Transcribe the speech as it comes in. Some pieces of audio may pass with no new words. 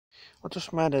I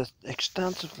just made an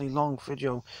extensively long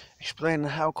video explaining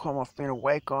how come I've been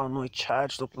awake all night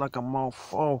charged up like a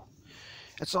mofo.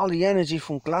 It's all the energy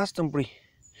from Glastonbury.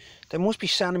 They must be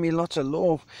sending me lots of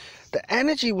love. The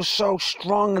energy was so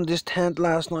strong in this tent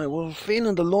last night. We were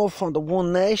feeling the love from the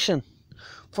One Nation.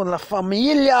 From La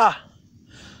Familia.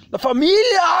 La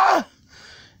Familia!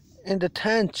 In the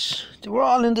tents. They were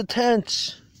all in the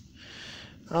tents.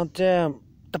 And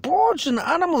the birds and the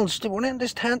animals, they were in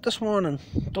this tent this morning.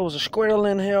 There was a squirrel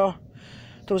in here.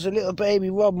 There was a little baby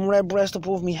robin redbreast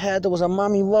above my head. There was a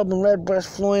mommy robin redbreast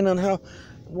flying on her.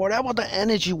 Whatever the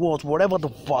energy was, whatever the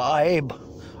vibe,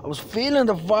 I was feeling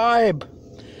the vibe.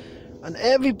 And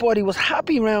everybody was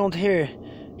happy around here,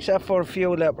 except for a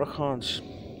few leprechauns.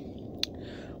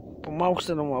 But most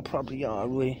of them were probably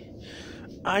alright.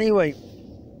 Anyway,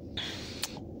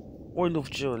 I love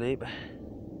Julie.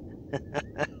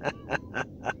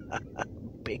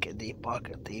 Biggity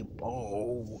buggity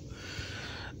bow.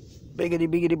 Biggity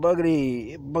biggity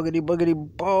buggity. Buggity buggity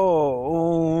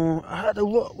bow. I had a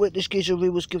lot with this geezer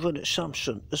who was given at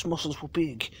Samson. His muscles were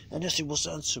big, and yes, he was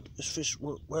handsome. His fists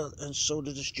worked well, and so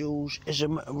did his jaws. As a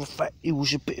matter of fact, he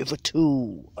was a bit of a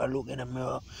tool. I look in the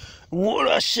mirror, and what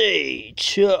I say,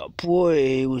 Chop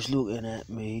Boy was looking at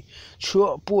me.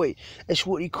 Chop Boy, that's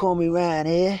what he call me round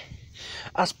here.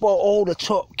 I spot all the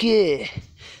top gear.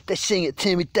 They sing it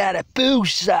to me, Daddy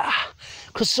Boozer,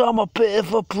 'cause I'm a bit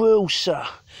of a bruiser.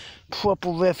 Proper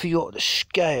referee at the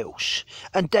scales,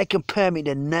 and they compare me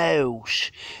to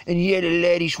nose. And yeah, the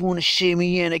ladies wanna see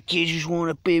me, and the kids just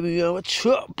wanna be me. I'm a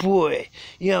top boy.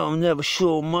 Yeah, I'm never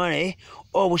short money.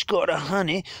 Always got the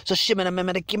honey. So shimmy the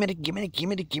mimmy, gimme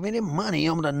the money.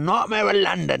 I'm the nightmare of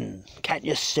London. Can't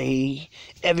you see?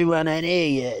 Everyone in here,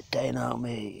 yeah, they know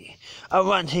me. I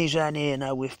run things around here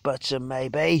now with butter,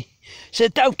 maybe. So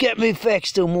don't get me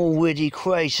vexed, I'm already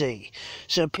crazy.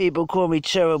 Some people call me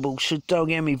terrible, so don't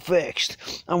get me vexed.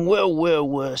 I'm well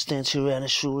worse than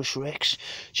Tyrannosaurus Rex.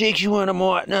 Jigs one of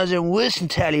my knows I'm worse than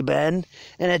Taliban,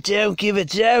 and I don't give a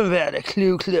damn about the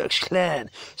Ku Klux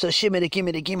Klan. So gimme the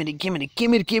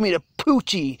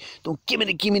poochie. Don't gimme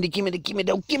the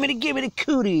don't gimme the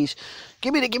cooties.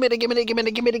 Gimme the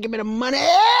money.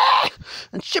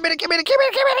 And gimme the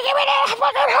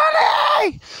fucking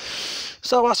honey.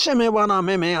 So I shimmy when I'm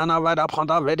in me, and I ride up on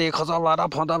the ready, 'cause I ride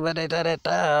up on the ready,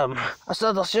 damn. I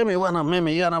said I shimmy when I'm in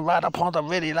me, and I ride up on the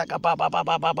ready like a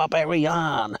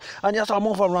barbarian. And yes, I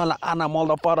move around like animal,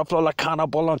 the butterfly like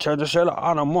cannibal, and change the shell like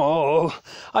animal.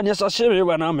 And yes, I shimmy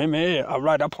when I'm in me, I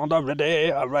ride up on the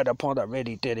ready, I ride up on the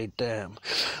ready, damn.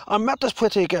 I met this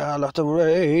pretty girl at the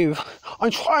rave. I'm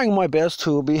trying my best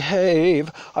to behave.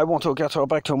 I want to get her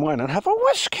back to mine and have a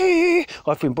whiskey.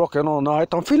 I've been broken all night,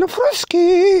 I'm feeling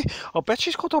frisky. I bet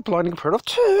she's got a blinding pair of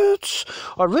tits.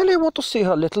 I really want to see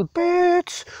her little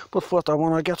bits. But first I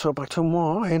want to get her back to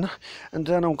mine. And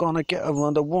then I'm gonna get her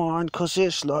on the wine. 'Cause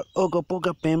it's like ooga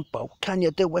booga bimbo. Can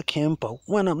you do a Kimbo?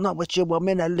 When I'm not with you, I'm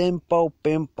in a limbo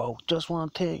bimbo. Just one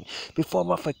thing before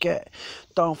I forget.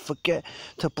 Don't forget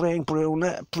to bring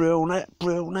brunette.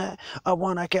 I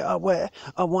wanna get her wet.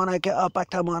 I wanna get her back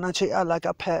to mine and treat her like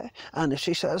a pet. And if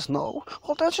she says no,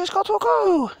 well then she's got to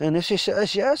go. And if she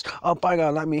says yes, I'll bang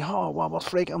her like me hard while I was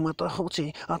freaking with the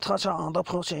hoochie. I touch her on the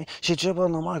poochie. She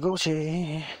dribbled on my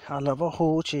Gucci. I love a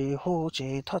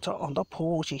hoochie. Touch her on the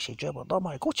poochie. She dribbled on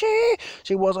my Gucci.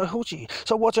 She was a hoochie.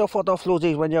 So watch out for the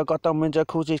floozies when you got them in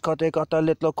jacuzzis, 'cause they got the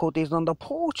little cooties on the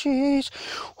poochies.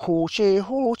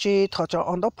 Hoochie. Touch her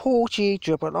on the poochie.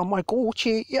 Dribble on my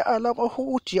Gucci. Yeah, I love a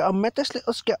hoochie. I met this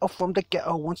little sketter from the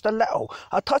ghetto once the letter.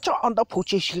 I touch her on the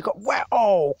poochie. She got wet,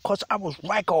 'cause I was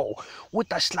raggo with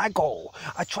the slaggo.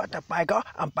 I tried to bag her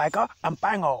and bango.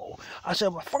 I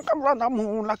said, well, fuck around the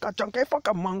moon like a junkie, fuck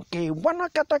a monkey. When I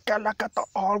get the girl, I get the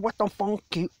all wet and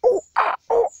funky. Ooh, ah,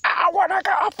 I wanna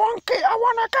get a funky. I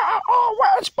wanna get a all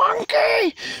wet and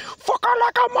spunky. Fuck her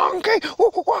like a monkey.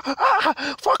 Ooh,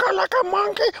 fuck her like a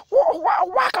monkey.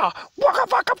 Waka,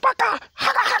 fucka,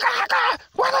 haka,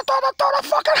 waka,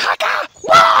 fucking haka.